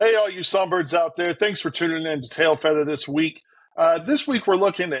you songbirds out there. Thanks for tuning in to TaleFeather this week. This week, we're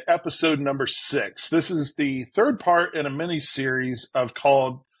looking at episode number 6. This is the third part in a mini-series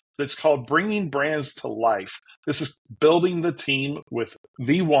that's called Bringing Brands to Life. This is building the team with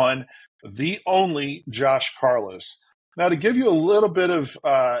the one, the only Josh Carlos. Now, to give you a little bit of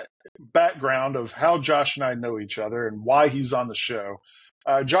background of how Josh and I know each other and why he's on the show,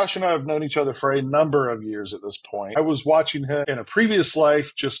 Josh and I have known each other for a number of years at this point. I was watching him in a previous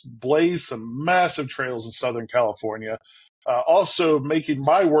life just blaze some massive trails in Southern California, also making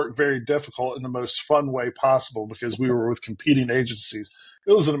my work very difficult in the most fun way possible because we were with competing agencies.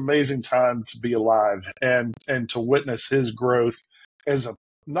 It was an amazing time to be alive and to witness his growth as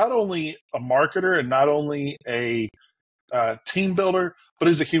not only a marketer and not only a team builder, but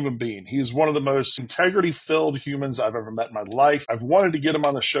as a human being. He's one of the most integrity-filled humans I've ever met in my life. I've wanted to get him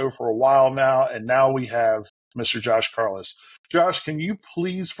on the show for a while now, and now we have Mr. Josh Carlos. Josh, can you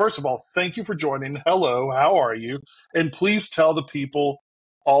please, first of all, thank you for joining. Hello, how are you? And please tell the people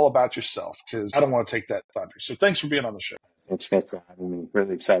all about yourself, because I don't want to take that thunder. So thanks for being on the show. Thanks for having me.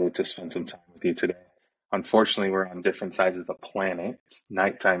 Really excited to spend some time with you today. Unfortunately, we're on different sides of the planet. It's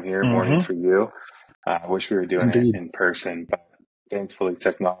nighttime here, morning for you. I wish we were doing it in person, but thankfully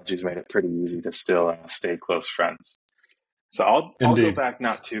technology's made it pretty easy to still stay close friends. So I'll go back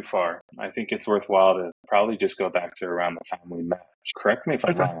not too far. I think it's worthwhile to probably just go back to around the time we met. Correct me if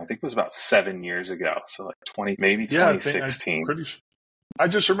I'm wrong. I think it was about 7 years ago. So like 2016. I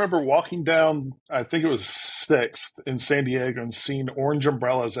just remember walking down, I think it was 6th in San Diego and seeing orange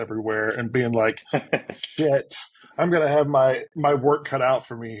umbrellas everywhere and being like, shit, I'm going to have my work cut out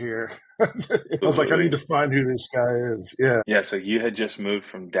for me here. I was like, I need to find who this guy is. Yeah. So you had just moved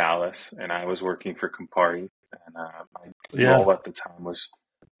from Dallas and I was working for Campari. And my role at the time was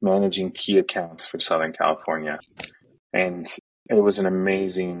managing key accounts for Southern California. And it was an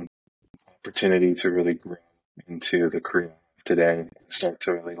amazing opportunity to really grow into the career today and start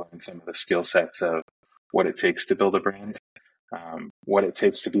to really learn some of the skill sets of what it takes to build a brand, what it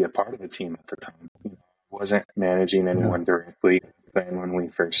takes to be a part of the team at the time. I wasn't managing anyone directly then when we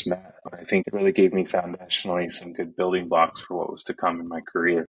first met, but I think it really gave me foundationally some good building blocks for what was to come in my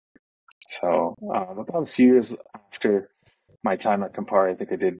career. So about a few years after my time at Campari, I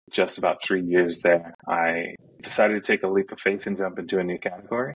think I did just about 3 years there, I decided to take a leap of faith and jump into a new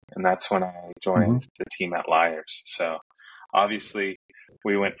category. And that's when I joined the team at Liars. So obviously,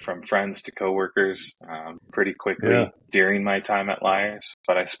 we went from friends to coworkers pretty quickly during my time at Liars.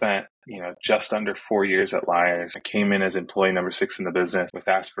 But I spent, just under 4 years at Liars. I came in as employee number 6 in the business with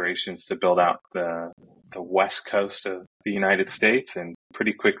aspirations to build out the West Coast of the United States, and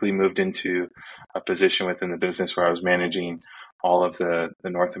pretty quickly moved into a position within the business where I was managing all of the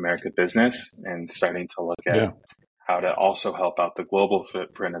North America business and starting to look at how to also help out the global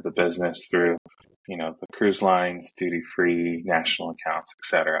footprint of the business through the cruise lines, duty-free, national accounts,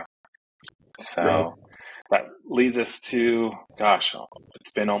 etc. So that leads us to,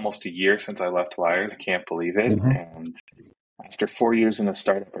 it's been almost a year since I left Liars. I can't believe it. And after 4 years in a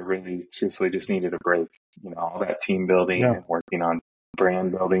startup, I really truthfully just needed a break. All that team building and working on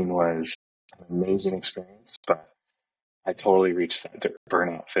brand building was an amazing experience, but I totally reached that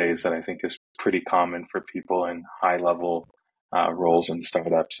burnout phase that I think is pretty common for people in high-level roles in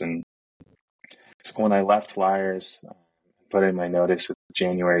startups. And so when I left Liars, put in my notice in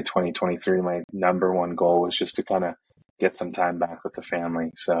January 2023, my number one goal was just to kind of get some time back with the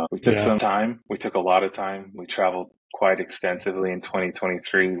family. So we took some time. We took a lot of time. We traveled quite extensively in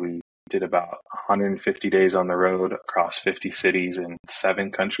 2023. We did about 150 days on the road across 50 cities in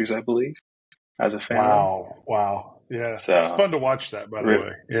 7 countries, I believe, as a family. Wow. Yeah. So, it's fun to watch that, by the way.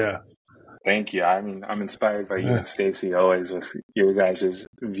 Yeah. Thank you. I mean, I'm inspired by you and Stacy always with your guys'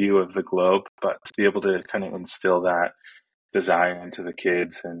 view of the globe, but to be able to kind of instill that desire into the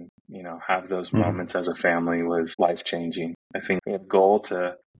kids and, have those moments as a family was life-changing. I think we had a goal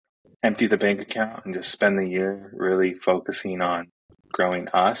to empty the bank account and just spend the year really focusing on growing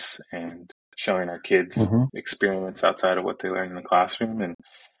us and showing our kids experience outside of what they learn in the classroom. And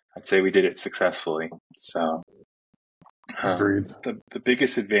I'd say we did it successfully. So the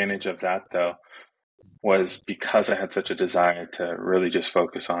biggest advantage of that, though, was because I had such a desire to really just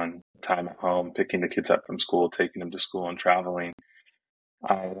focus on time at home, picking the kids up from school, taking them to school and traveling.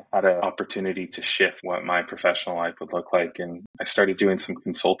 I had an opportunity to shift what my professional life would look like. And I started doing some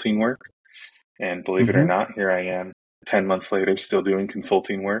consulting work. And believe it or not, here I am 10 months later, still doing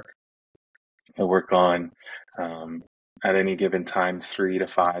consulting work. I work on, at any given time, 3 to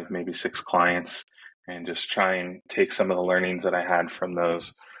 5, maybe 6 clients, and just try and take some of the learnings that I had from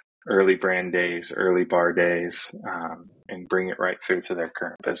those early brand days, early bar days, and bring it right through to their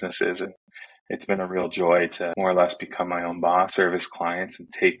current businesses. And it's been a real joy to more or less become my own boss, service clients,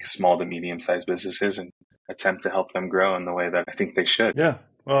 and take small to medium-sized businesses and attempt to help them grow in the way that I think they should. Yeah.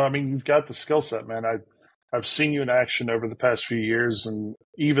 Well, I mean, you've got the skill set, man. I've seen you in action over the past few years, and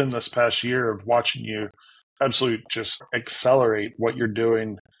even this past year of watching you absolutely just accelerate what you're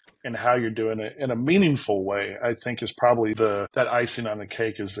doing and how you're doing it in a meaningful way, I think is probably that icing on the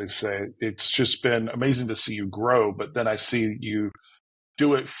cake, as they say. It's just been amazing to see you grow, but then I see you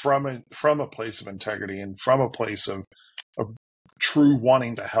do it from a place of integrity and from a place of true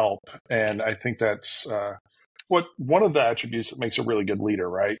wanting to help. And I think that's one of the attributes that makes a really good leader,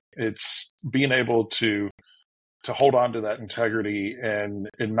 right? It's being able to hold on to that integrity and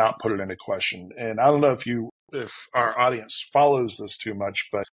not put it into question. And I don't know if our audience follows this too much,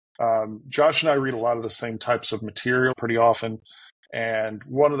 but Josh and I read a lot of the same types of material pretty often. And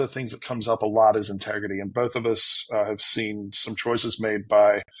one of the things that comes up a lot is integrity. And both of us have seen some choices made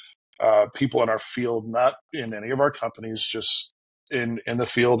by people in our field, not in any of our companies, just in the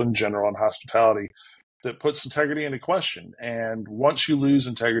field in general, in hospitality, that puts integrity into question. And once you lose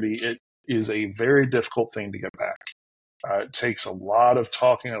integrity, it is a very difficult thing to get back. It takes a lot of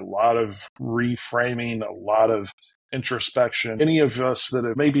talking, a lot of reframing, a lot of introspection. Any of us that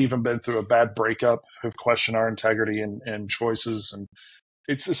have maybe even been through a bad breakup have questioned our integrity and choices. And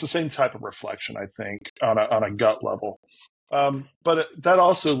it's the same type of reflection, I think, on a gut level. But that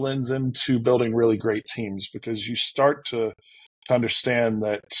also lends into building really great teams, because you start to understand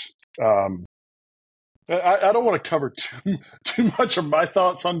that I don't want to cover too much of my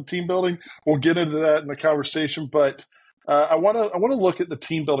thoughts on team building. We'll get into that in the conversation, but I want to look at the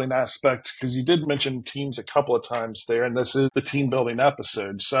team building aspect, because you did mention teams a couple of times there, and this is the team building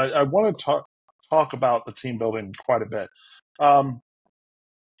episode. So I want to talk about the team building quite a bit.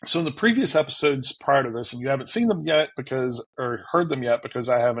 So in the previous episodes prior to this, and you haven't seen them yet or heard them yet because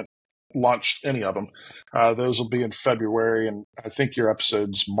I haven't launched any of them. Those will be in February, and I think your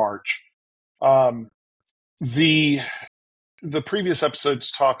episode's March. The previous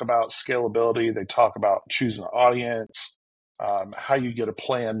episodes talk about scalability. They talk about choosing the audience, how you get a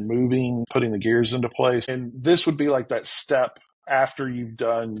plan moving, putting the gears into place. And this would be like that step after you've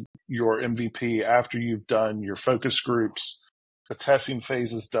done your MVP, after you've done your focus groups, the testing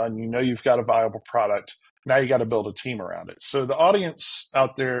phase is done. You know you've got a viable product. Now you got to build a team around it. So the audience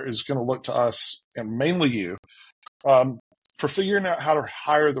out there is going to look to us, and mainly you, for figuring out how to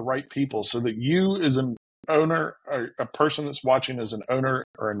hire the right people, so that you as an owner, or a person that's watching as an owner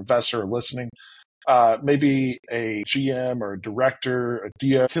or investor or listening, maybe a GM or a director, a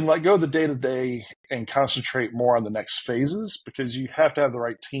DO, can let go of the day-to-day and concentrate more on the next phases, because you have to have the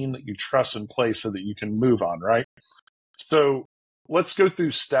right team that you trust in place so that you can move on, right? So let's go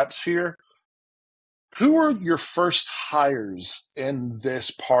through steps here. Who are your first hires in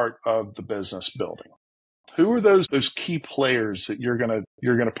this part of the business building? Who are those key players that you're gonna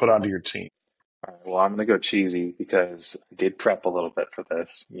put onto your team? All right, well, I'm going to go cheesy because I did prep a little bit for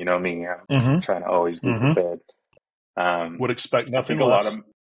this. You know me, I'm trying to always be prepared. Would expect nothing less.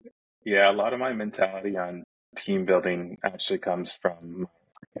 A lot of my mentality on team building actually comes from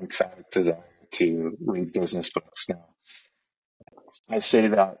my emphatic desire to read business books. Now, I say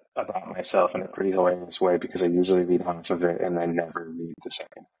that about myself in a pretty hilarious way, because I usually read half of it and then never read the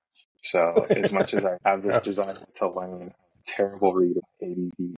second. So as much as I have this desire to learn, I'm a terrible reader.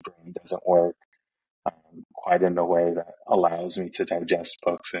 ADD brain doesn't work quite in the way that allows me to digest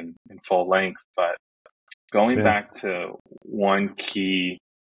books in full length. But going back to one key,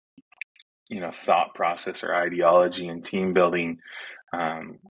 thought process or ideology in team building,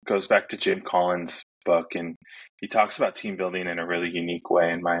 goes back to Jim Collins' book, and he talks about team building in a really unique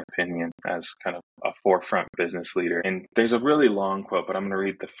way, in my opinion, as kind of a forefront business leader. And there's a really long quote, but I'm going to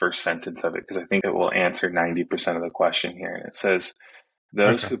read the first sentence of it because I think it will answer 90% of the question here. And it says,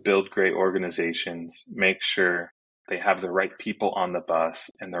 "Those who build great organizations make sure they have the right people on the bus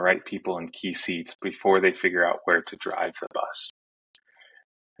and the right people in key seats before they figure out where to drive the bus."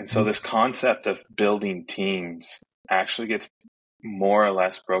 And so this concept of building teams actually gets more or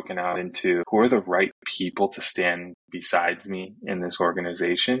less broken out into who are the right people to stand besides me in this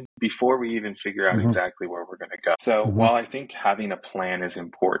organization before we even figure out exactly where we're going to go. So while I think having a plan is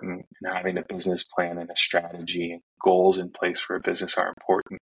important, and having a business plan and a strategy and goals in place for a business are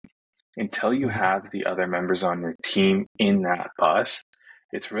important, until you have the other members on your team in that bus,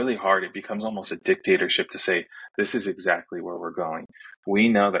 it's really hard. It becomes almost a dictatorship to say, this is exactly where we're going. We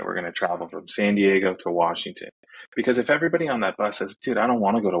know that we're going to travel from San Diego to Washington. Because if everybody on that bus says, dude, I don't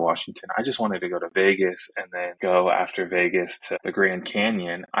want to go to Washington. I just wanted to go to Vegas and then go after Vegas to the Grand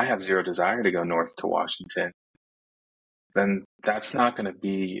Canyon. I have zero desire to go north to Washington. then that's not going to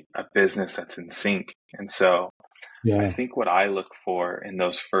be a business that's in sync. And so I think what I look for in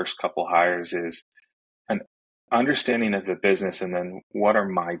those first couple hires is an understanding of the business, and then what are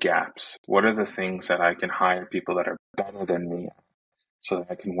my gaps? What are the things that I can hire people that are better than me so that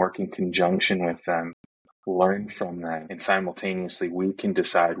I can work in conjunction with them, learn from them, and simultaneously we can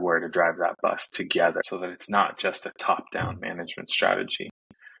decide where to drive that bus together so that it's not just a top-down management strategy.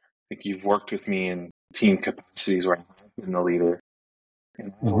 I think you've worked with me in team capacities where I've been the leader,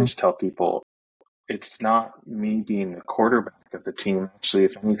 and I always tell people it's not me being the quarterback of the team. Actually,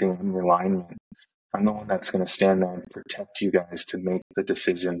 if anything, I'm the lineman. I'm the one that's going to stand there and protect you guys to make the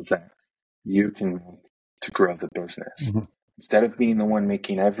decisions that you can make to grow the business. Instead of being the one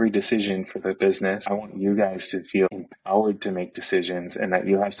making every decision for the business, I want you guys to feel empowered to make decisions, and that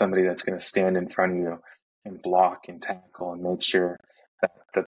you have somebody that's going to stand in front of you and block and tackle and make sure that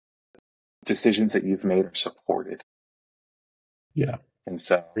the decisions that you've made are supported. Yeah. And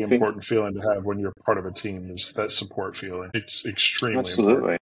so very important feeling to have when you're part of a team is that support feeling. It's extremely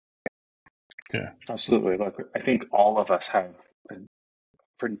important. Yeah. Absolutely. Look, I think all of us have a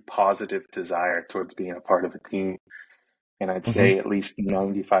pretty positive desire towards being a part of a team. And I'd say at least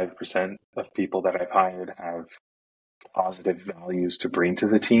 95% of people that I've hired have positive values to bring to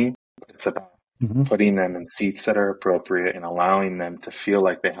the team. It's about putting them in seats that are appropriate and allowing them to feel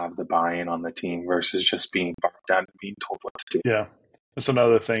like they have the buy-in on the team versus just being barked at and being told what to do. Yeah. That's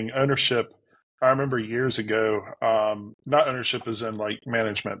another thing. Ownership. I remember years ago, not ownership as in like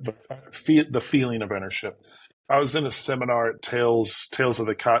management, but the feeling of ownership. I was in a seminar at Tales of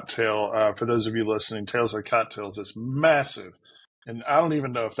the Cocktail. For those of you listening, Tales of the Cocktail is this massive, and I don't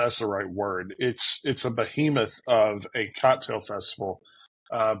even know if that's the right word. It's a behemoth of a cocktail festival.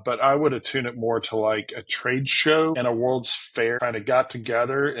 But I would attune it more to like a trade show and a World's Fair. Kind of got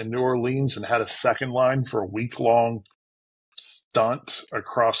together in New Orleans and had a second line for a week-long stunt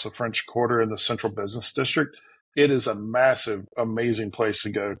across the French Quarter in the Central Business District. It is a massive, amazing place to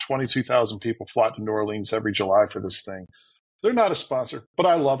go. 22,000 people flock to New Orleans every July for this thing. They're not a sponsor, but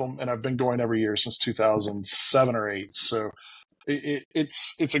I love them, and I've been going every year since 2007 or 8. So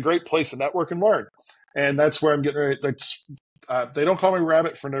it's a great place to network and learn. And that's where I'm getting ready. They don't call me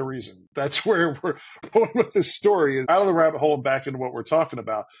Rabbit for no reason. That's where we're going with this story. Out of the rabbit hole and back into what we're talking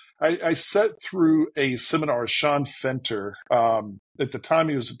about. I sat through a seminar with Sean Fenter. At the time,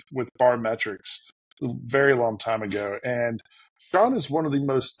 he was with Barmetrics a very long time ago. And Sean is one of the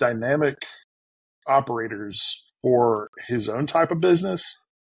most dynamic operators for his own type of business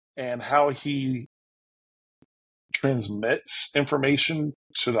and how he transmits information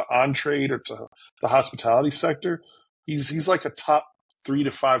to the on-trade or to the hospitality sector. He's like a top 3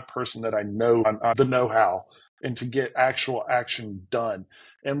 to 5 person that I know on the know-how and to get actual action done.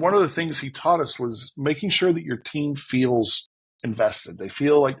 And one of the things he taught us was making sure that your team feels invested. They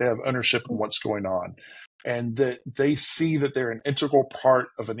feel like they have ownership in what's going on and that they see that they're an integral part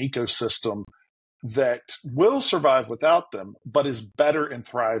of an ecosystem that will survive without them, but is better and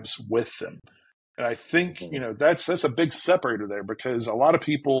thrives with them. And I think, that's a big separator there because a lot of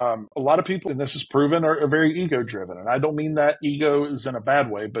people, and this is proven, are very ego driven. And I don't mean that ego is in a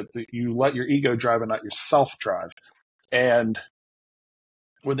bad way, but that you let your ego drive and not your self drive. And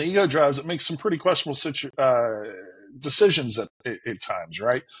when the ego drives, it makes some pretty questionable decisions at times,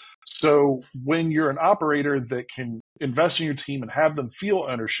 right? So when you're an operator that can invest in your team and have them feel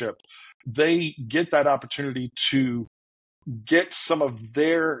ownership, they get that opportunity to get some of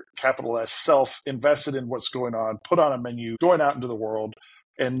their capital S self invested in what's going on, put on a menu, going out into the world,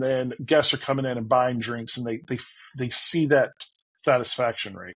 and then guests are coming in and buying drinks, and they see that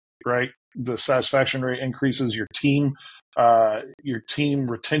satisfaction rate, right? The satisfaction rate increases, your team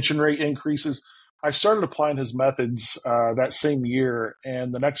retention rate increases. I started applying his methods that same year,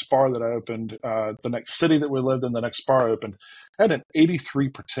 and the next bar that I opened, the next city that we lived in, the next bar I opened, had an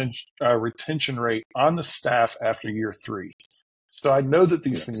 83% retention rate on the staff after year 3. So I know that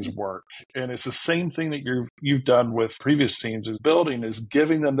these things work, and it's the same thing that you've done with previous teams. Is building is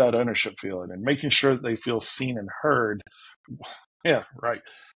giving them that ownership feeling and making sure that they feel seen and heard. Yeah, right.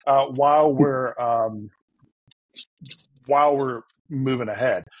 While we're moving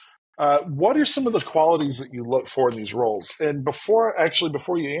ahead. What are some of the qualities that you look for in these roles? And before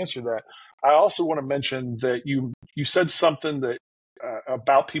you answer that, I also want to mention that you said something that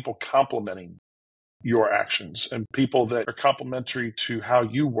about people complimenting your actions and people that are complementary to how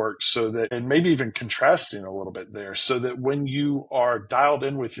you work, so that, and maybe even contrasting a little bit there, so that when you are dialed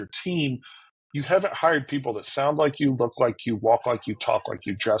in with your team, you haven't hired people that sound like you, look like you, walk like you, talk like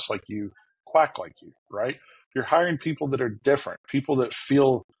you, dress like you, quack like you, right? You're hiring people that are different, people that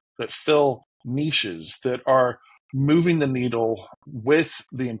fill niches, that are moving the needle with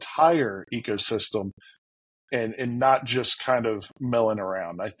the entire ecosystem and not just kind of milling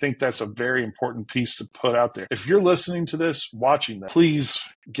around. I think that's a very important piece to put out there. If you're listening to this, watching this, please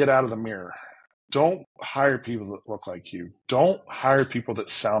get out of the mirror. Don't hire people that look like you. Don't hire people that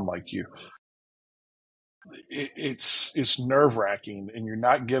sound like you. It's nerve-wracking, and you're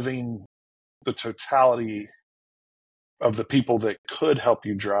not giving the totality of the people that could help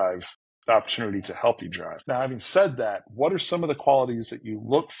you drive the opportunity to help you drive. Now, having said that, what are some of the qualities that you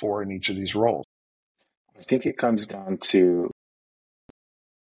look for in each of these roles? I think it comes down to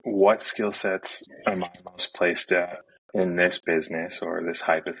what skill sets am I most placed at in this business or this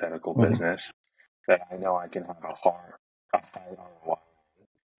hypothetical business that I know I can have a high ROI,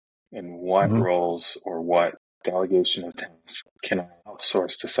 and what roles or what delegation of tasks can I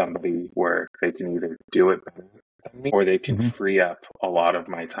outsource to somebody where they can either do it better than me or they can free up a lot of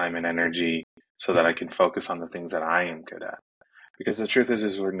my time and energy so that I can focus on the things that I am good at. Because the truth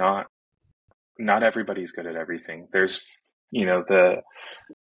is we're not everybody's good at everything. There's,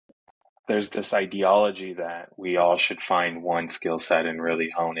 there's this ideology that we all should find one skill set and really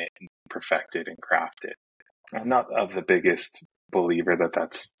hone it and perfect it and craft it. I'm not of the biggest believer that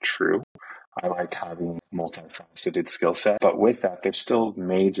that's true. I like having multifaceted skill set, but with that, there's still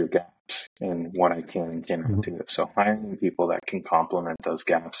major gaps in what I can and cannot do. So hiring people that can complement those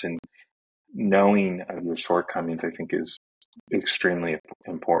gaps and knowing of your shortcomings, I think is extremely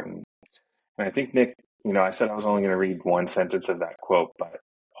important. And I think, Nick, I said I was only going to read one sentence of that quote, but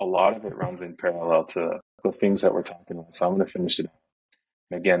a lot of it runs in parallel to the things that we're talking about. So I'm going to finish it up.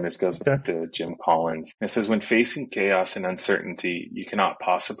 And again, this goes back to Jim Collins. It says, when facing chaos and uncertainty, you cannot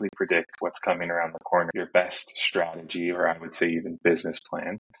possibly predict what's coming around the corner. Your best strategy, or I would say even business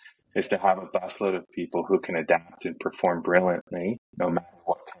plan, is to have a busload of people who can adapt and perform brilliantly no matter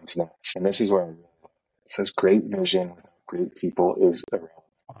what comes next. And this is where it says great vision without great people is irrelevant.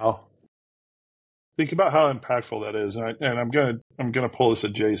 Wow. Think about how impactful that is. And I'm gonna pull this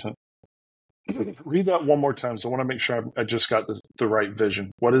adjacent. Read that one more time. So I want to make sure I just got the right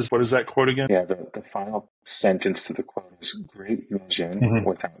vision. What is that quote again? Yeah, the final sentence to the quote is great vision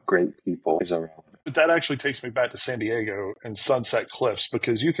without great people is irrelevant. But that actually takes me back to San Diego and Sunset Cliffs,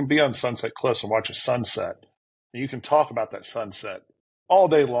 because you can be on Sunset Cliffs and watch a sunset. And you can talk about that sunset all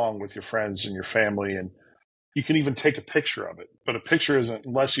day long with your friends and your family, and you can even take a picture of it. But a picture isn't,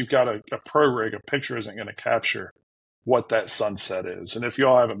 unless you've got a pro rig, a picture isn't going to capture what that sunset is. And if you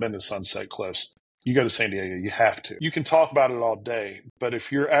all haven't been to Sunset Cliffs, you go to San Diego, you have to. You can talk about it all day, but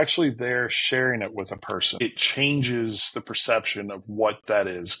if you're actually there sharing it with a person, it changes the perception of what that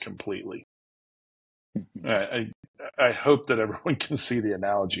is completely. I hope that everyone can see the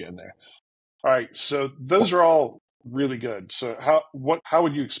analogy in there. All right, so those are all really good. So how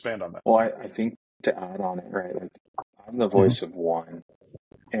would you expand on that? Well, I think to add on it, right, like I'm the voice of one,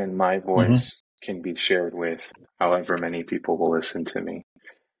 and my voice can be shared with however many people will listen to me.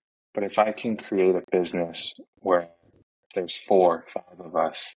 But if I can create a business where there's 4, 5 of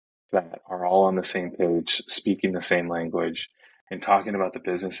us that are all on the same page, speaking the same language, and talking about the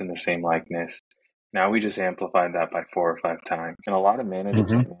business in the same likeness, now we just amplified that by 4 or 5 times. And a lot of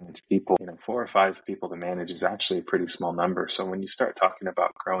managers that manage people, 4 or 5 people to manage is actually a pretty small number. So when you start talking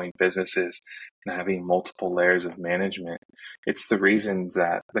about growing businesses and having multiple layers of management, it's the reasons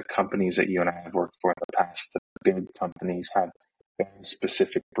that the companies that you and I have worked for in the past, the big companies, have very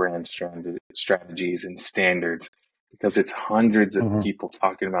specific brand strategies and standards, because it's hundreds of people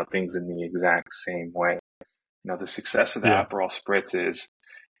talking about things in the exact same way. The success of the Aperol Spritz is,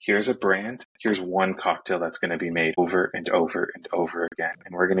 here's a brand, here's one cocktail that's going to be made over and over and over again.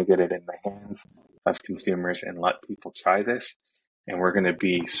 And we're going to get it in the hands of consumers and let people try this. And we're going to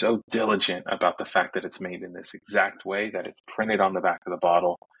be so diligent about the fact that it's made in this exact way, that it's printed on the back of the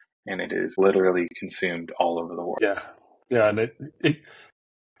bottle and it is literally consumed all over the world. Yeah. And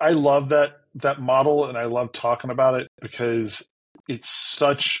I love that model, and I love talking about it because it's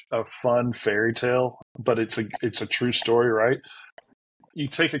such a fun fairy tale, but it's a true story, right? You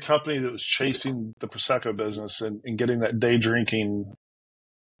take a company that was chasing the Prosecco business and getting that day drinking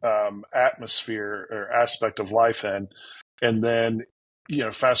atmosphere or aspect of life in, and then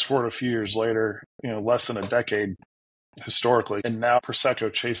fast forward a few years later, less than a decade historically, and now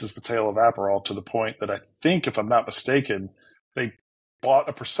Prosecco chases the tail of Aperol to the point that I think, if I'm not mistaken, they bought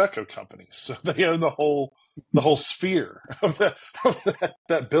a Prosecco company, so they own the whole sphere of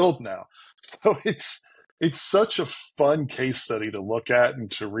that build now. So it's such a fun case study to look at and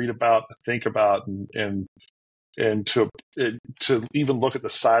to read about, think about, and and to even look at the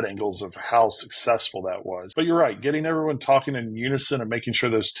side angles of how successful that was. But you're right, getting everyone talking in unison and making sure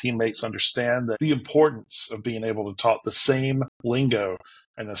those teammates understand that the importance of being able to talk the same lingo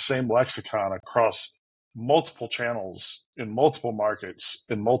and the same lexicon across multiple channels in multiple markets,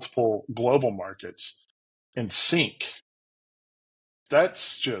 in multiple global markets in sync. That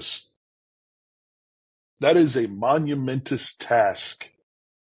is a monumental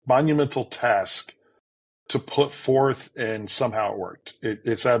task to put forth, and somehow it worked.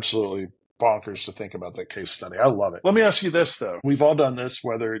 It's absolutely bonkers to think about that case study. I love it. Let me ask you this, though. We've all done this,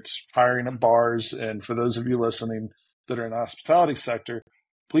 whether it's hiring at bars, and for those of you listening that are in the hospitality sector,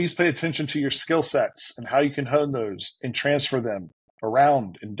 please pay attention to your skill sets and how you can hone those and transfer them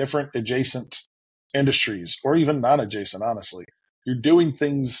around in different adjacent industries, or even non-adjacent, honestly. You're doing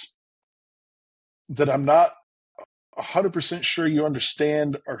things that I'm not 100% sure you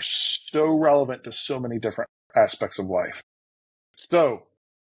understand are so relevant to so many different aspects of life. So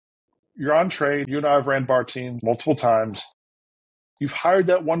you're on trade. You and I have ran bar teams multiple times. You've hired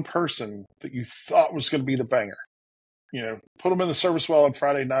that one person that you thought was going to be the banger. Put them in the service well on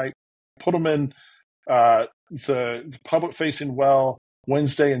Friday night. Put them in the public facing well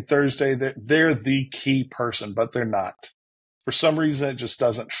Wednesday and Thursday. They're the key person, but they're not. For some reason, it just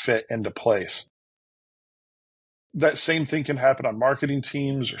doesn't fit into place. That same thing can happen on marketing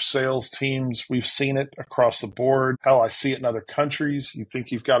teams or sales teams. We've seen it across the board. Hell, I see it in other countries. You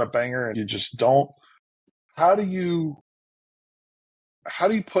think you've got a banger and you just don't. How do you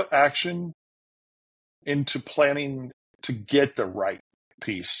put action into planning to get the right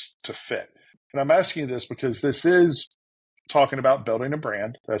piece to fit? And I'm asking you this because this is talking about building a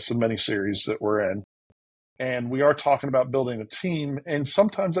brand. That's the mini-series that we're in. And we are talking about building a team, and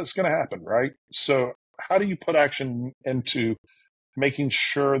sometimes that's going to happen, right? So how do you put action into making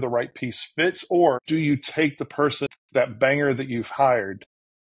sure the right piece fits? Or do you take the person, that banger that you've hired,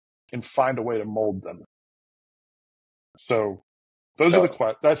 and find a way to mold them? So that's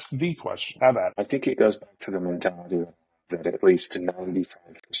the question. Have at it. I think it goes back to the mentality that at least 95%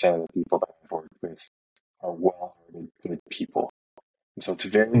 of the people that I've worked with are well-hearted, good people. And so it's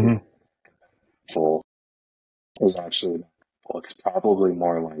very full is actually, well, it's probably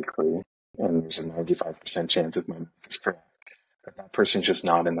more likely, and there's a 95% chance if my math is correct, that person's just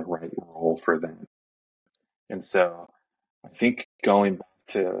not in the right role for them. And so I think going back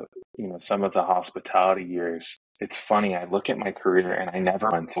to, some of the hospitality years, it's funny, I look at my career and I never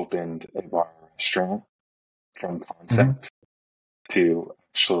once opened a bar or restaurant from concept to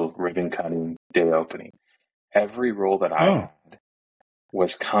actual ribbon cutting day opening. Every role that I had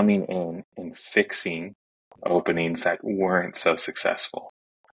was coming in and fixing openings that weren't so successful.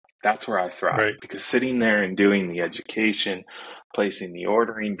 That's where I thrive, right? Because sitting there and doing the education, placing the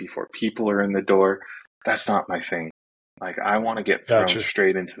ordering before people are in the door, that's not my thing. Like, I want to get thrown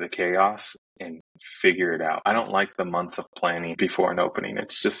straight into the chaos and figure it out. I don't like the months of planning before an opening.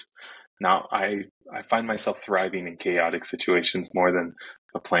 It's just not, I find myself thriving in chaotic situations more than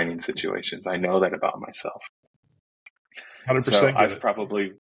the planning situations. I know that about myself. 100%. So I've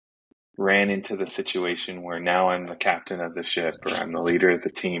probably ran into the situation where now I'm the captain of the ship, or I'm the leader of the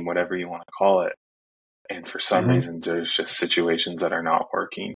team, whatever you want to call it. And for some reason, there's just situations that are not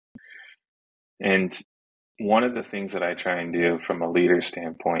working. And one of the things that I try and do from a leader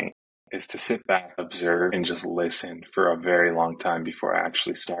standpoint is to sit back, observe, and just listen for a very long time before I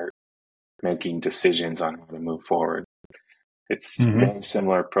actually start making decisions on how to move forward. It's a very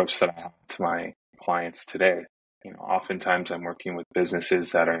similar approach that I have to my clients today. Oftentimes I'm working with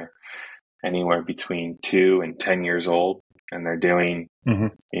businesses that are anywhere between 2 and 10 years old, and they're doing,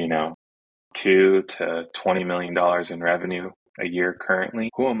 $2 to $20 million in revenue a year currently.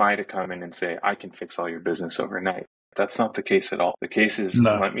 Who am I to come in and say, I can fix all your business overnight? That's not the case at all. The case is,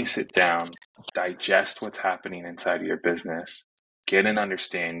 let me sit down, digest what's happening inside of your business, get an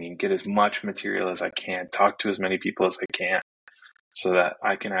understanding, get as much material as I can, talk to as many people as I can, so that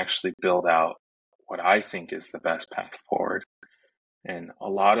I can actually build out what I think is the best path forward. And a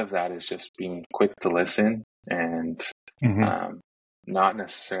lot of that is just being quick to listen and not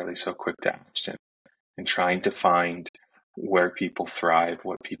necessarily so quick to action, and trying to find where people thrive,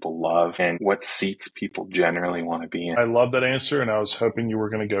 what people love, and what seats people generally want to be in. I love that answer, and I was hoping you were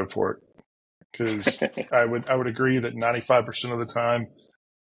going to go for it, because I would agree that 95% of the time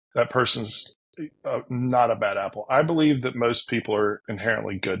that person's not a bad apple. I believe that most people are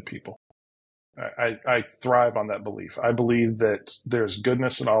inherently good people. I thrive on that belief. I believe that there's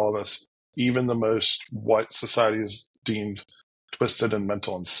goodness in all of us, even the most what society has deemed twisted and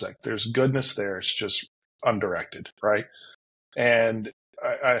mental and sick. There's goodness there. It's just undirected, right? And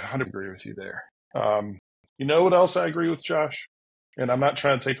I 100% agree with you there. You know what else I agree with, Josh? And I'm not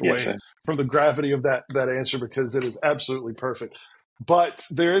trying to take Yes, away sir. from the gravity of that answer because it is absolutely perfect. But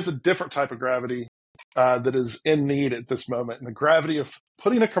there is a different type of gravity that is in need at this moment. And the gravity of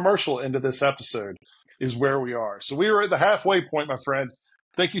putting a commercial into this episode is where we are. So we are at the halfway point, my friend.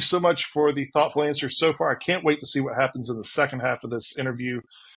 Thank you so much for the thoughtful answers so far. I can't wait to see what happens in the second half of this interview.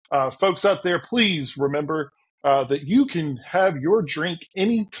 Folks out there, please remember that you can have your drink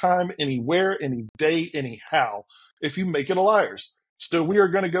anytime, anywhere, any day, anyhow, if you make it a Liars. So we are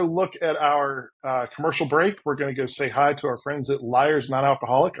going to go look at our commercial break. We're going to go say hi to our friends at Liars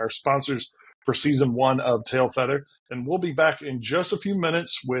Non-Alcoholic, our sponsors for season 1 of TaleFeather. And we'll be back in just a few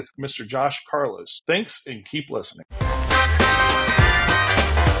minutes with Mr. Josh Carlos. Thanks, and keep listening.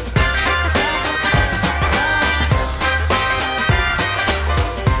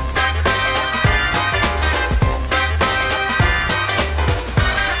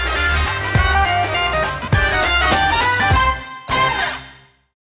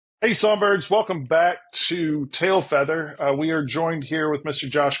 Hey, Songbirds, welcome back to TaleFeather. We are joined here with Mr.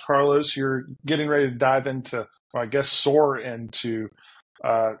 Josh Carlos. You're getting ready to dive into, well, I guess, soar into,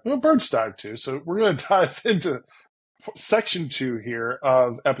 birds dive too. So we're going to dive into section 2 here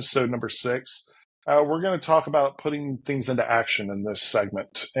of episode number 6. We're going to talk about putting things into action in this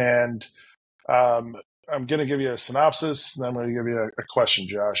segment. And I'm going to give you a synopsis, and then I'm going to give you a question,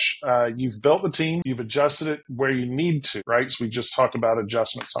 Josh. You've built the team. You've adjusted it where you need to, right? So we just talked about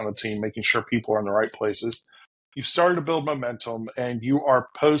adjustments on the team, making sure people are in the right places. You've started to build momentum, and you are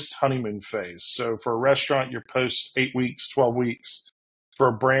post-honeymoon phase. So for a restaurant, you're post 8 weeks, 12 weeks. For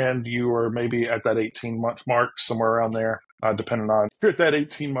a brand, you are maybe at that 18-month mark, somewhere around there, depending on you're at that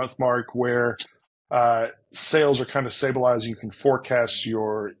 18-month mark where sales are kind of stabilized. You can forecast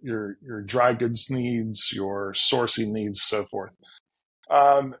your dry goods needs, your sourcing needs, so forth.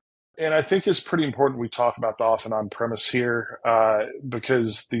 And I think it's pretty important we talk about the off and on premise here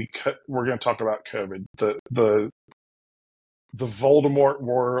because we're going to talk about COVID, the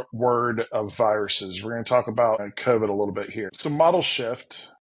Voldemort word of viruses. We're going to talk about COVID a little bit here. It's a model shift,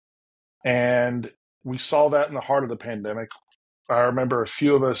 and we saw that in the heart of the pandemic. I remember a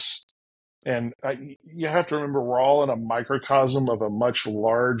few of us. And you have to remember, we're all in a microcosm of a much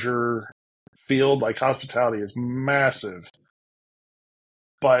larger field. Like hospitality is massive.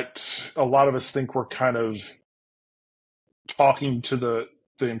 But a lot of us think we're kind of talking to the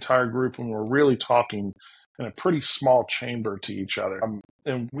entire group when we're really talking in a pretty small chamber to each other.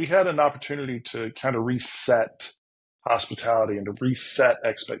 And we had an opportunity to kind of reset hospitality and to reset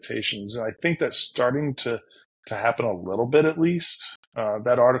expectations. And I think that's starting to happen a little bit, at least.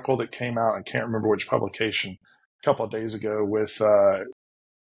 That article that came out, I can't remember which publication, a couple of days ago with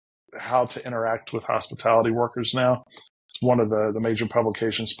how to interact with hospitality workers now. It's one of the major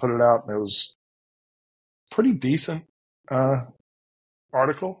publications put it out, and it was pretty decent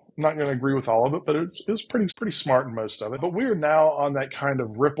article. I'm not going to agree with all of it, but it was pretty smart in most of it. But we're now on that kind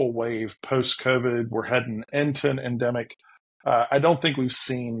of ripple wave post-COVID. We're heading into an endemic. I don't think we've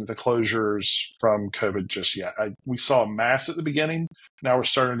seen the closures from COVID just yet. We saw a mass at the beginning. Now we're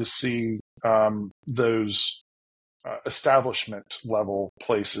starting to see those establishment level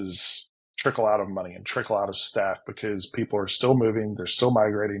places trickle out of money and trickle out of staff because people are still moving, they're still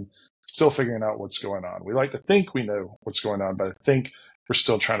migrating, still figuring out what's going on. We like to think we know what's going on, but I think we're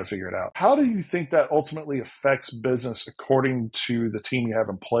still trying to figure it out. How do you think that ultimately affects business according to the team you have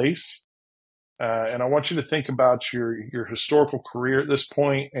in place? And I want you to think about your historical career at this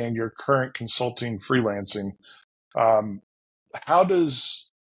point and your current consulting freelancing. How does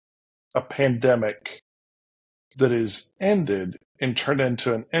a pandemic that is ended and turned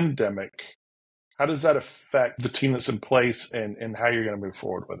into an endemic, how does that affect the team that's in place and how you're going to move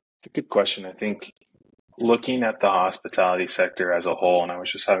forward with it? It's a good question. I think looking at the hospitality sector as a whole, and I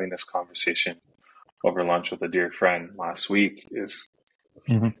was just having this conversation over lunch with a dear friend last week, is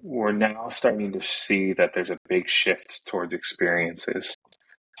we're now starting to see that there's a big shift towards experiences.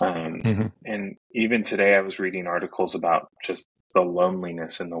 And even today I was reading articles about just the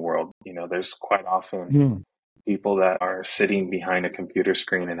loneliness in the world. You know, there's quite often people that are sitting behind a computer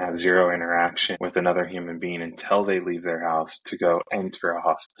screen and have zero interaction with another human being until they leave their house to go enter a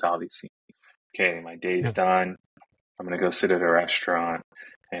hospitality scene. Okay, my day's done. I'm going to go sit at a restaurant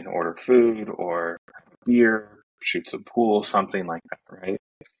and order food or beer, shoot some pool, something like that, right?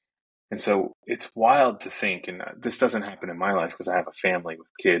 And so it's wild to think, and this doesn't happen in my life because I have a family with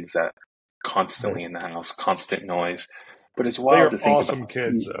kids that constantly in the house, constant noise. But it's wild to think awesome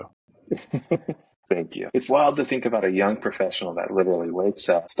kids, though. Thank you. It's wild to think about a young professional that literally wakes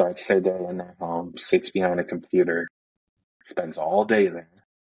up, starts their day in their home, sits behind a computer, spends all day there,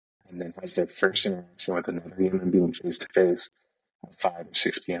 and then has their first interaction with another human being face to face at 5 or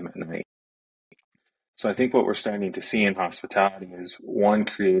 6 p.m. at night. So I think what we're starting to see in hospitality is one,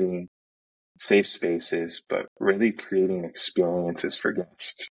 creating safe spaces, but really creating experiences for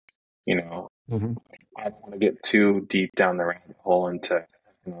guests. You know, I don't want to get too deep down the rabbit hole into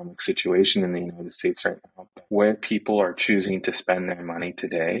economic situation in the United States right now, but where people are choosing to spend their money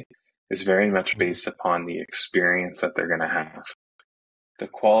today is very much based upon the experience that they're going to have. The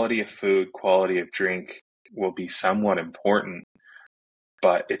quality of food, quality of drink will be somewhat important,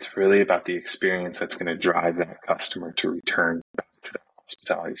 but it's really about the experience that's going to drive that customer to return back to the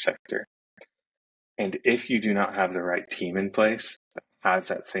hospitality sector. And if you do not have the right team in place that has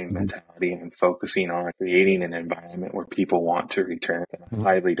that same mentality and focusing on creating an environment where people want to return, then I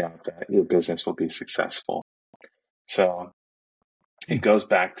highly doubt that your business will be successful. So it goes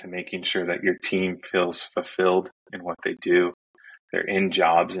back to making sure that your team feels fulfilled in what they do. They're in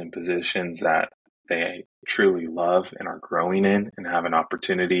jobs and positions that they truly love and are growing in and have an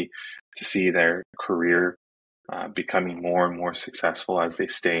opportunity to see their career becoming more and more successful as they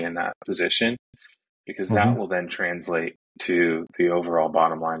stay in that position, because that will then translate to the overall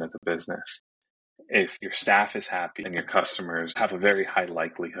bottom line of the business. If your staff is happy, and your customers have a very high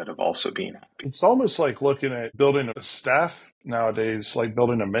likelihood of also being happy. It's almost like looking at building a staff nowadays, like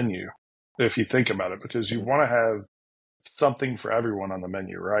building a menu, if you think about it, because you want to have something for everyone on the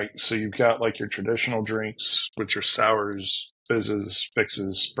menu, right? So you've got like your traditional drinks, which are sours, fizzes,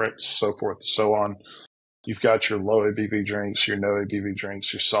 fixes, spritz, so forth and so on. You've got your low ABV drinks, your no ABV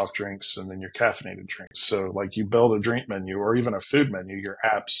drinks, your soft drinks, and then your caffeinated drinks. So like you build a drink menu or even a food menu, your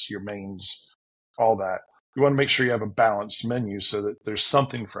apps, your mains, all that. You want to make sure you have a balanced menu so that there's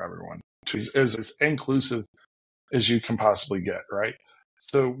something for everyone, as inclusive as you can possibly get, right?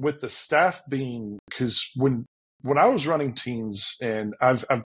 So with the staff being, because when I was running teams, and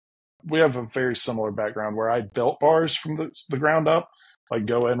we have a very similar background where I built bars from the ground up, like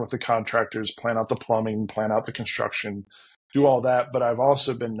go in with the contractors, plan out the plumbing, plan out the construction, do all that. But I've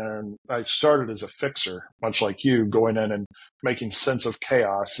also been known, I started as a fixer, much like you, going in and making sense of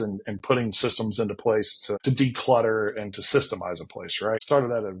chaos and putting systems into place to declutter and to systemize a place, right?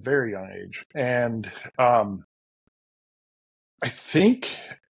 Started at a very young age. And I think,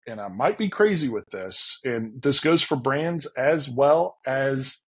 and I might be crazy with this, and this goes for brands as well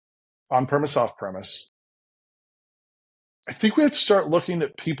as on-premise, off-premise, I think we have to start looking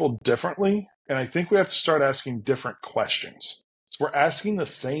at people differently, and I think we have to start asking different questions. So we're asking the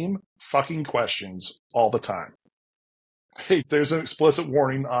same fucking questions all the time. Hey, there's an explicit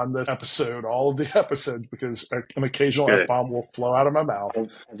warning on this episode, all of the episodes, because an occasional F-bomb will flow out of my mouth.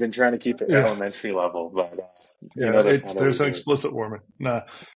 I've been trying to keep it elementary level, but there's an explicit warning. No,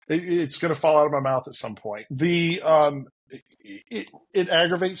 it's going to fall out of my mouth at some point. It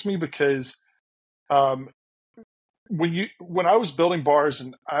aggravates me because when I was building bars,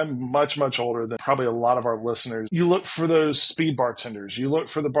 and I'm much, much older than probably a lot of our listeners, you look for those speed bartenders. You look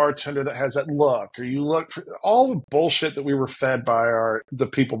for the bartender that has that look, or you look for all the bullshit that we were fed by the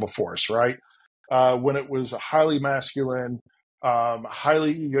people before us, right? When it was a highly masculine,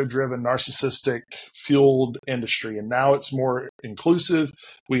 highly ego-driven, narcissistic fueled industry. And now it's more inclusive.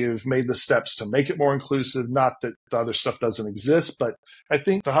 We have made the steps to make it more inclusive. Not that the other stuff doesn't exist, but I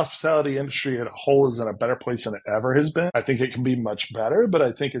think the hospitality industry as a whole is in a better place than it ever has been. I think it can be much better, but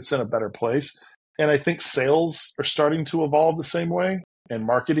I think it's in a better place. And I think sales are starting to evolve the same way, and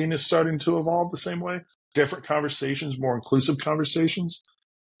marketing is starting to evolve the same way. Different conversations, more inclusive conversations.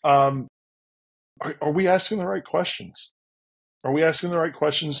 Are we asking the right questions? Are we asking the right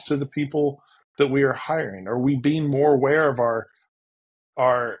questions to the people that we are hiring? Are we being more aware of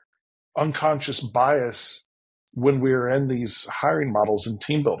our unconscious bias when we're in these hiring models and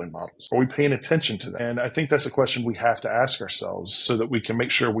team building models? Are we paying attention to that? And I think that's a question we have to ask ourselves so that we can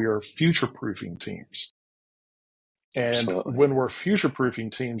make sure we are future-proofing teams. And Absolutely. When we're future-proofing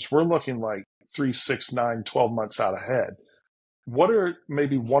teams, we're looking like 3, 6, 9, 12 months out ahead. What are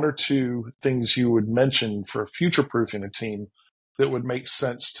maybe one or two things you would mention for future-proofing a team that would make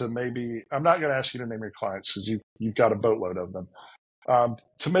sense to maybe, I'm not going to ask you to name your clients because you've got a boatload of them,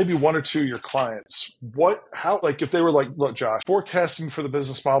 to maybe one or two of your clients, if they were like, look, Josh, forecasting for the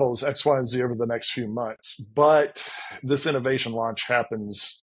business model is X, Y, and Z over the next few months, but this innovation launch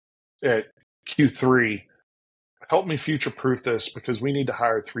happens at Q3. Help me future-proof this because we need to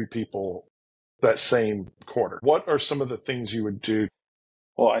hire 3 people that same quarter. What are some of the things you would do?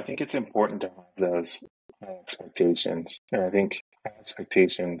 Well, I think it's important to have those expectations. And I think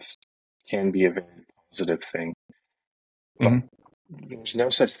expectations can be a very positive thing. But there's no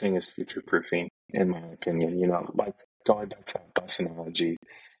such thing as future proofing, in my opinion. Like going back to that bus analogy,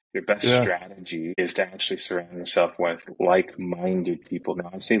 Your best strategy is to actually surround yourself with like-minded people. Now,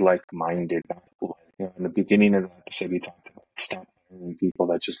 I say like-minded, not like, in the beginning of the episode, we talked about stop hiring people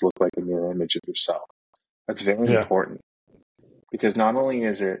that just look like a mirror image of yourself. That's very important, because not only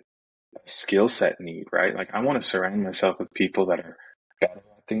is it a skill set need, right? Like, I want to surround myself with people that are better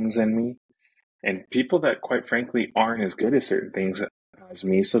at things than me, and people that, quite frankly, aren't as good at certain things as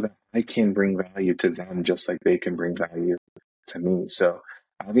me, so that I can bring value to them just like they can bring value to me. So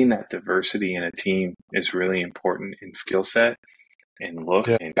having that diversity in a team is really important in skill set and look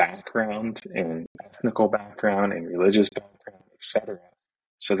and background and ethnical background and religious background, etc.,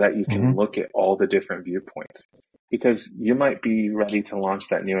 so that you can look at all the different viewpoints. Because you might be ready to launch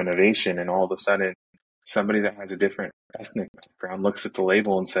that new innovation, and all of a sudden somebody that has a different ethnic background looks at the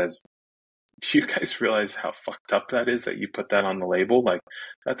label and says, do you guys realize how fucked up that is that you put that on the label? Like,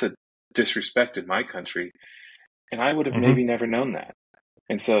 that's a disrespect in my country. And I would have maybe never known that.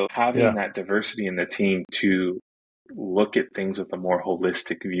 And so having that diversity in the team to look at things with a more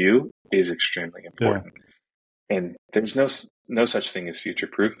holistic view is extremely important. And there's no such thing as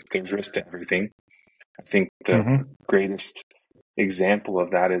future-proof. There's risk to everything. I think the greatest example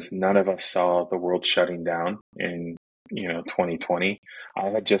of that is none of us saw the world shutting down in 2020. I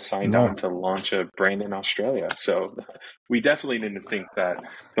had just signed on to launch a brand in Australia. So we definitely didn't think that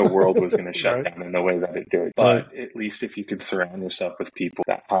the world was going to shut down in the way that it did. But at least if you could surround yourself with people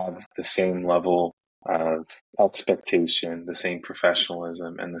that have the same level of expectation, the same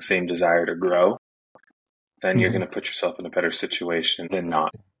professionalism, and the same desire to grow, then you're going to put yourself in a better situation than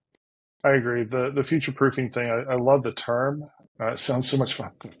not. I agree. The future proofing thing, I love the term. It sounds so much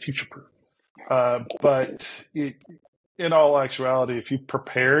fun, future proof. But in all actuality, if you've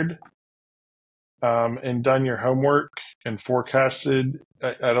prepared and done your homework and forecasted,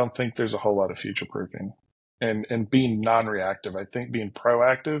 I don't think there's a whole lot of future proofing. And being non-reactive, I think being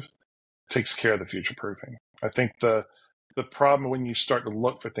proactive takes care of the future proofing. I think the problem when you start to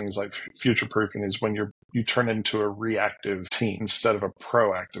look for things like future proofing is when you turn into a reactive team instead of a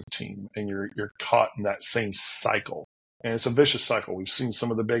proactive team, and you're caught in that same cycle. And it's a vicious cycle. We've seen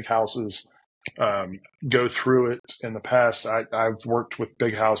some of the big houses go through it in the past. I've worked with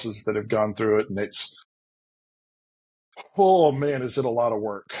big houses that have gone through it, and it's, oh man, is it a lot of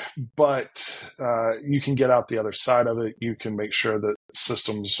work. But you can get out the other side of it. You can make sure that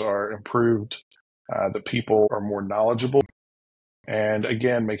systems are improved, that people are more knowledgeable. And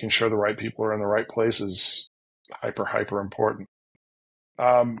again, making sure the right people are in the right place is hyper important.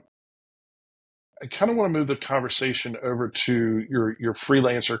 I kind of want to move the conversation over to your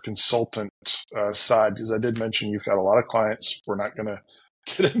freelancer consultant side, because I did mention you've got a lot of clients. We're not going to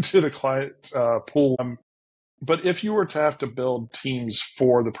get into the client pool. But if you were to have to build teams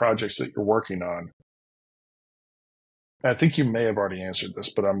for the projects that you're working on, I think you may have already answered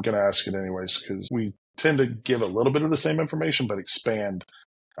this, but I'm going to ask it anyways, because we tend to give a little bit of the same information, but expand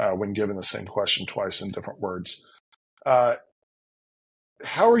when given the same question twice in different words.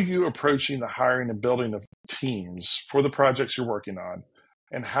 How are you approaching the hiring and building of teams for the projects you're working on?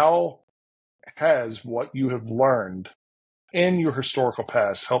 And how has what you have learned in your historical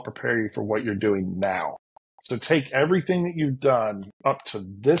past helped prepare you for what you're doing now? So take everything that you've done up to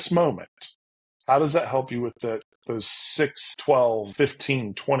this moment. How does that help you with those 6, 12,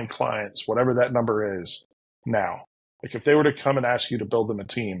 15, 20 clients, whatever that number is now? Like if they were to come and ask you to build them a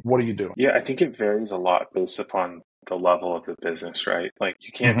team, what are you doing? Yeah, I think it varies a lot based upon the level of the business, right? Like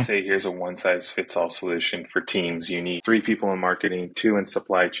you can't say here's a one-size-fits-all solution for teams. You need 3 people in marketing, 2 in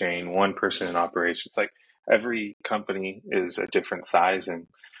supply chain, 1 person in operations. Like every company is a different size and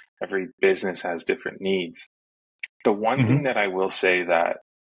every business has different needs. The one thing that I will say that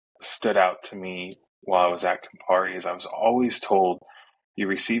stood out to me while I was at Campari is I was always told you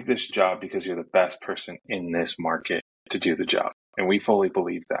receive this job because you're the best person in this market to do the job. And we fully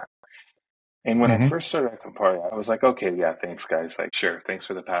believe that. And when I first started at Campari, I was like, okay, yeah, thanks guys. Like, sure, thanks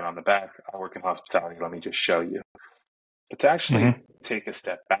for the pat on the back. I work in hospitality. Let me just show you. But to actually take a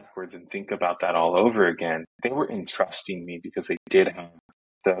step backwards and think about that all over again, they were entrusting me because they did have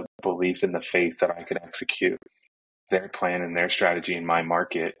the belief and the faith that I could execute their plan and their strategy in my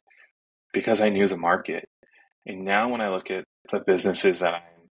market because I knew the market. And now when I look at the businesses that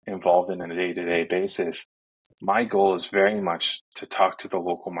I'm involved in on a day-to-day basis, my goal is very much to talk to the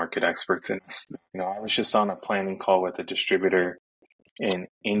local market experts. And, I was just on a planning call with a distributor in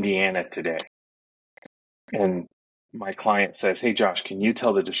Indiana today. And my client says, hey, Josh, can you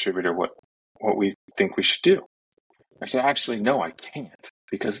tell the distributor what we think we should do? I said, actually, no, I can't,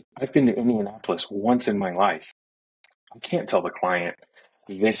 because I've been to Indianapolis once in my life. I can't tell the client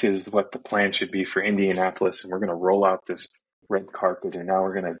this is what the plan should be for Indianapolis, and we're going to roll out this red carpet, and now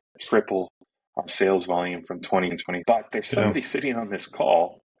we're going to triple our sales volume from 2020. But there's somebody sitting on this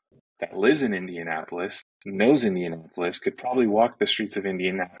call that lives in Indianapolis, knows Indianapolis, could probably walk the streets of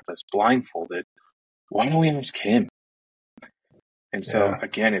Indianapolis blindfolded. Why don't we ask him? And so,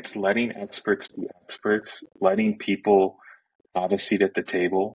 again, it's letting experts be experts, letting people have a seat at the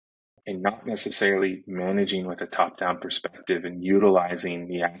table, and not necessarily managing with a top-down perspective and utilizing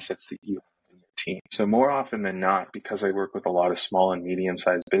the assets that you have in your team. So more often than not, because I work with a lot of small and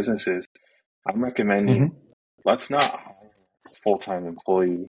medium-sized businesses, I'm recommending let's not hire a full-time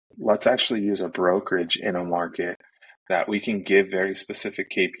employee. Let's actually use a brokerage in a market that we can give very specific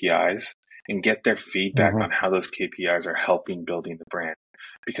KPIs and get their feedback on how those KPIs are helping building the brand.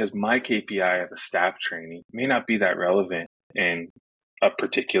 Because my KPI of a staff training may not be that relevant in a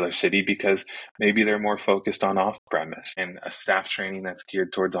particular city because maybe they're more focused on off-premise, and a staff training that's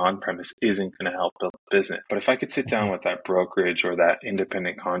geared towards on-premise isn't going to help build a business. But if I could sit down with that brokerage or that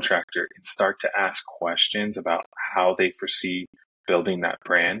independent contractor and start to ask questions about how they foresee building that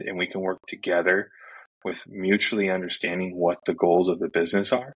brand, and we can work together with mutually understanding what the goals of the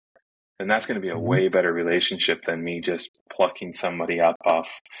business are, then that's going to be a way better relationship than me just plucking somebody up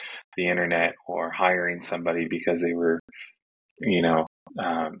off the internet or hiring somebody because they were,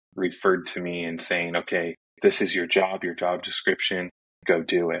 referred to me and saying, okay, this is your job description, go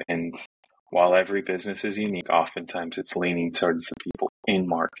do it. And while every business is unique, oftentimes it's leaning towards the people in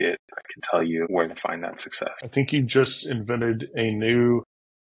market that can tell you where to find that success. I think you just invented a new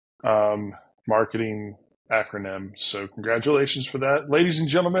marketing acronym. So congratulations for that. Ladies and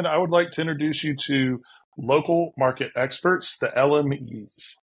gentlemen, I would like to introduce you to local market experts, the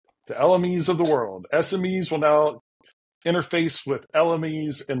LMEs. The LMEs of the world. SMEs will now interface with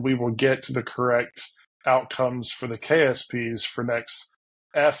LMEs, and we will get to the correct outcomes for the KSPs for next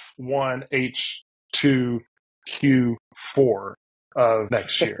F1H2Q4 of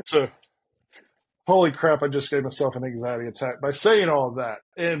next year. So, holy crap, I just gave myself an anxiety attack by saying all of that.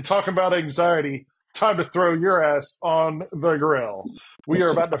 And talking about anxiety, time to throw your ass on the grill. We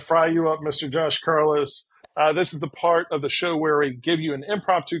are about to fry you up, Mr. Josh Carlos. This is the part of the show where we give you an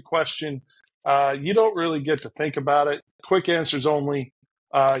impromptu question. You don't really get to think about it. Quick answers only.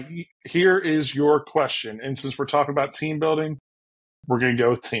 Here is your question. And since we're talking about team building, we're going to go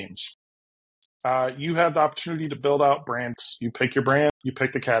with teams. You have the opportunity to build out brands. You pick your brand, you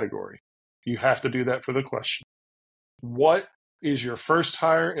pick the category. You have to do that for the question. What is your first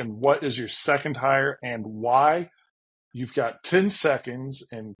hire and what is your second hire and why? You've got 10 seconds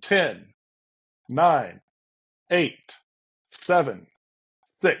in 10, 9, 8, 7,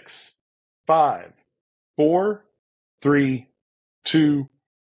 6, 5, 4, 3, 2,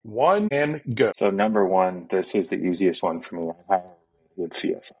 1, and go. So number one, this was the easiest one for me. I hired a good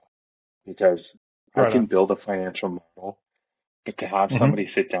CFO because I can build a financial model, but to have somebody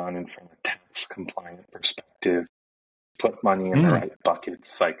sit down and from a tax compliant perspective, put money in the right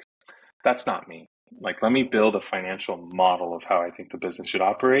buckets, like that's not me. Like, let me build a financial model of how I think the business should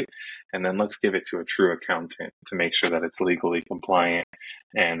operate, and then let's give it to a true accountant to make sure that it's legally compliant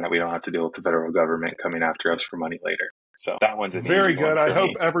and that we don't have to deal with the federal government coming after us for money later. So that one's an very easy good. one I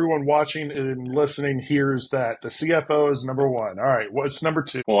hope everyone watching and listening hears that. The CFO is number one. All right, what's number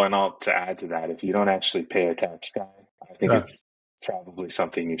two? Well, and to add to that, if you don't actually pay a tax guy, I think it's probably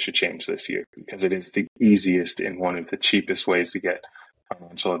something you should change this year because it is the easiest and one of the cheapest ways to get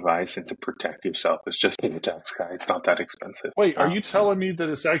financial advice and to protect yourself is just pay a tax guy. It's not that expensive. Wait, are you telling me that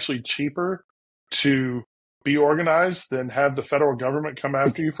it's actually cheaper to be organized than have the federal government come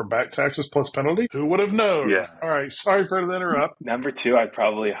after you for back taxes plus penalty? Who would have known? Yeah. All right. Sorry for the interrupt. Number two, I'd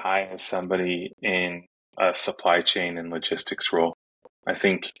probably hire somebody in a supply chain and logistics role. I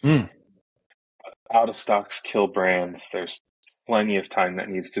think out of stocks kill brands. There's plenty of time that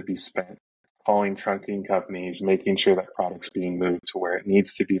needs to be spent calling trunking companies, making sure that product's being moved to where it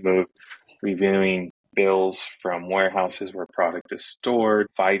needs to be moved, reviewing bills from warehouses where product is stored,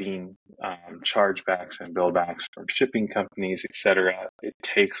 fighting chargebacks and billbacks from shipping companies, etc. It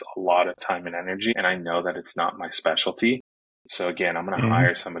takes a lot of time and energy, and I know that it's not my specialty. So again, I'm going to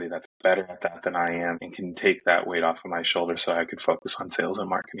hire somebody that's better at that than I am and can take that weight off of my shoulders so I could focus on sales and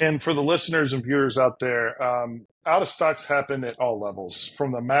marketing. And for the listeners and viewers out there, out of stocks happen at all levels,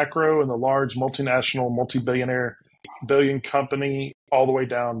 from the macro and the large multinational, billion company, all the way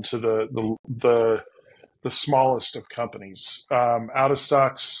down to the smallest of companies. Out of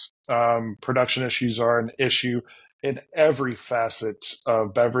stocks, production issues are an issue in every facet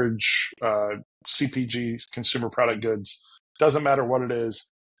of beverage, CPG, consumer product goods. Doesn't matter what it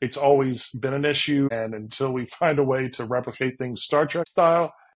is. It's always been an issue. And until we find a way to replicate things Star Trek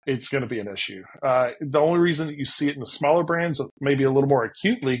style, it's going to be an issue. The only reason that you see it in the smaller brands, maybe a little more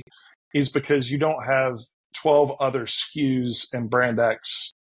acutely, is because you don't have 12 other SKUs and brand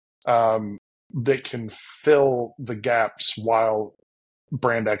X that can fill the gaps while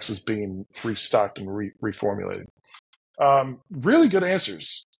brand X is being restocked and reformulated. Really good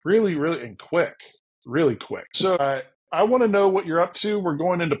answers. Really, and quick. Really quick. So I want to know what you're up to. We're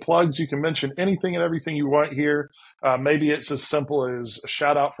going into plugs. You can mention anything and everything you want here. Maybe it's as simple as a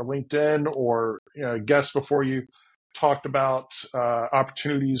shout out for LinkedIn, or guest before you talked about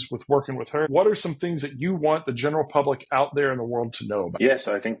opportunities with working with her. What are some things that you want the general public out there in the world to know about? Yeah,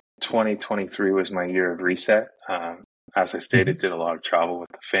 so I think 2023 was my year of reset. As I stated, did a lot of travel with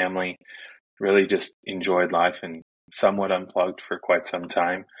the family, really just enjoyed life and somewhat unplugged for quite some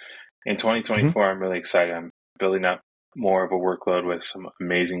time. In 2024, I'm really excited. I'm building up more of a workload with some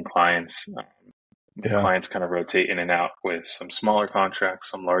amazing clients. The clients kind of rotate in and out with some smaller contracts,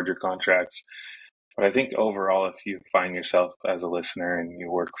 some larger contracts. But I think overall, if you find yourself as a listener and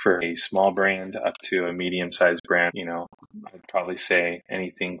you work for a small brand up to a medium-sized brand, I'd probably say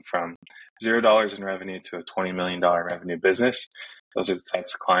anything from $0 in revenue to a $20 million revenue business. Those are the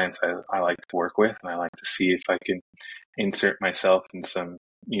types of clients I like to work with, and I like to see if I can insert myself in some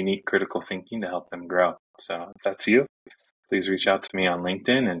unique critical thinking to help them grow. So if that's you, please reach out to me on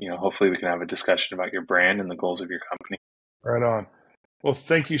LinkedIn, and hopefully we can have a discussion about your brand and the goals of your company. Right on. Well,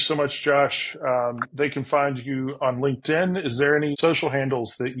 thank you so much, Josh. They can find you on LinkedIn. Is there any social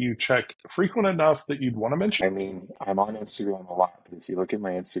handles that you check frequent enough that you'd want to mention? I mean, I'm on Instagram a lot, but if you look at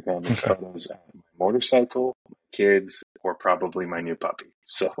my Instagram, it's photos of my motorcycle, my kids, or probably my new puppy.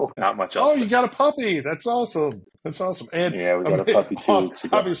 So not much else. Oh, you got a puppy. That's awesome. And yeah, we got a puppy 2 weeks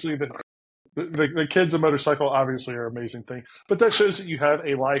ago. Obviously, the kids and motorcycle obviously are an amazing thing, but that shows that you have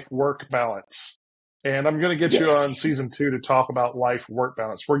a life-work balance. And I'm going to get you on season 2 to talk about life-work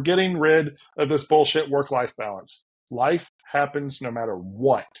balance. We're getting rid of this bullshit work-life balance. Life happens no matter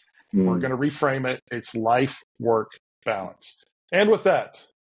what. We're going to reframe it. It's life-work balance. And with that,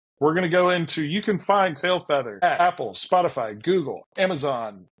 we're going to go into, you can find TaleFeather at Apple, Spotify, Google,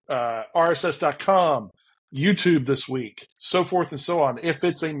 Amazon, RSS.com, YouTube this week, so forth and so on. If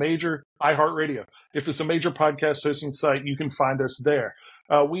it's a major iHeartRadio, if it's a major podcast hosting site, you can find us there.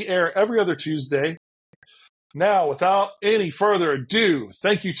 We air every other Tuesday. Now, without any further ado,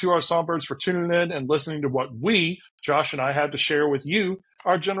 thank you to our songbirds for tuning in and listening to what we, Josh and I, have to share with you,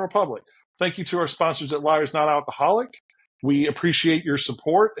 our general public. Thank you to our sponsors at Liars Not Alcoholic. We appreciate your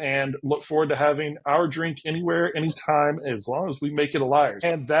support and look forward to having our drink anywhere, anytime, as long as we make it a Liars.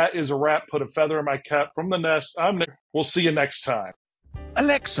 And that is a wrap. Put a feather in my cap from the nest. I'm Nick. We'll see you next time.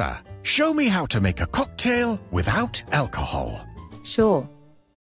 Alexa, show me how to make a cocktail without alcohol. Sure.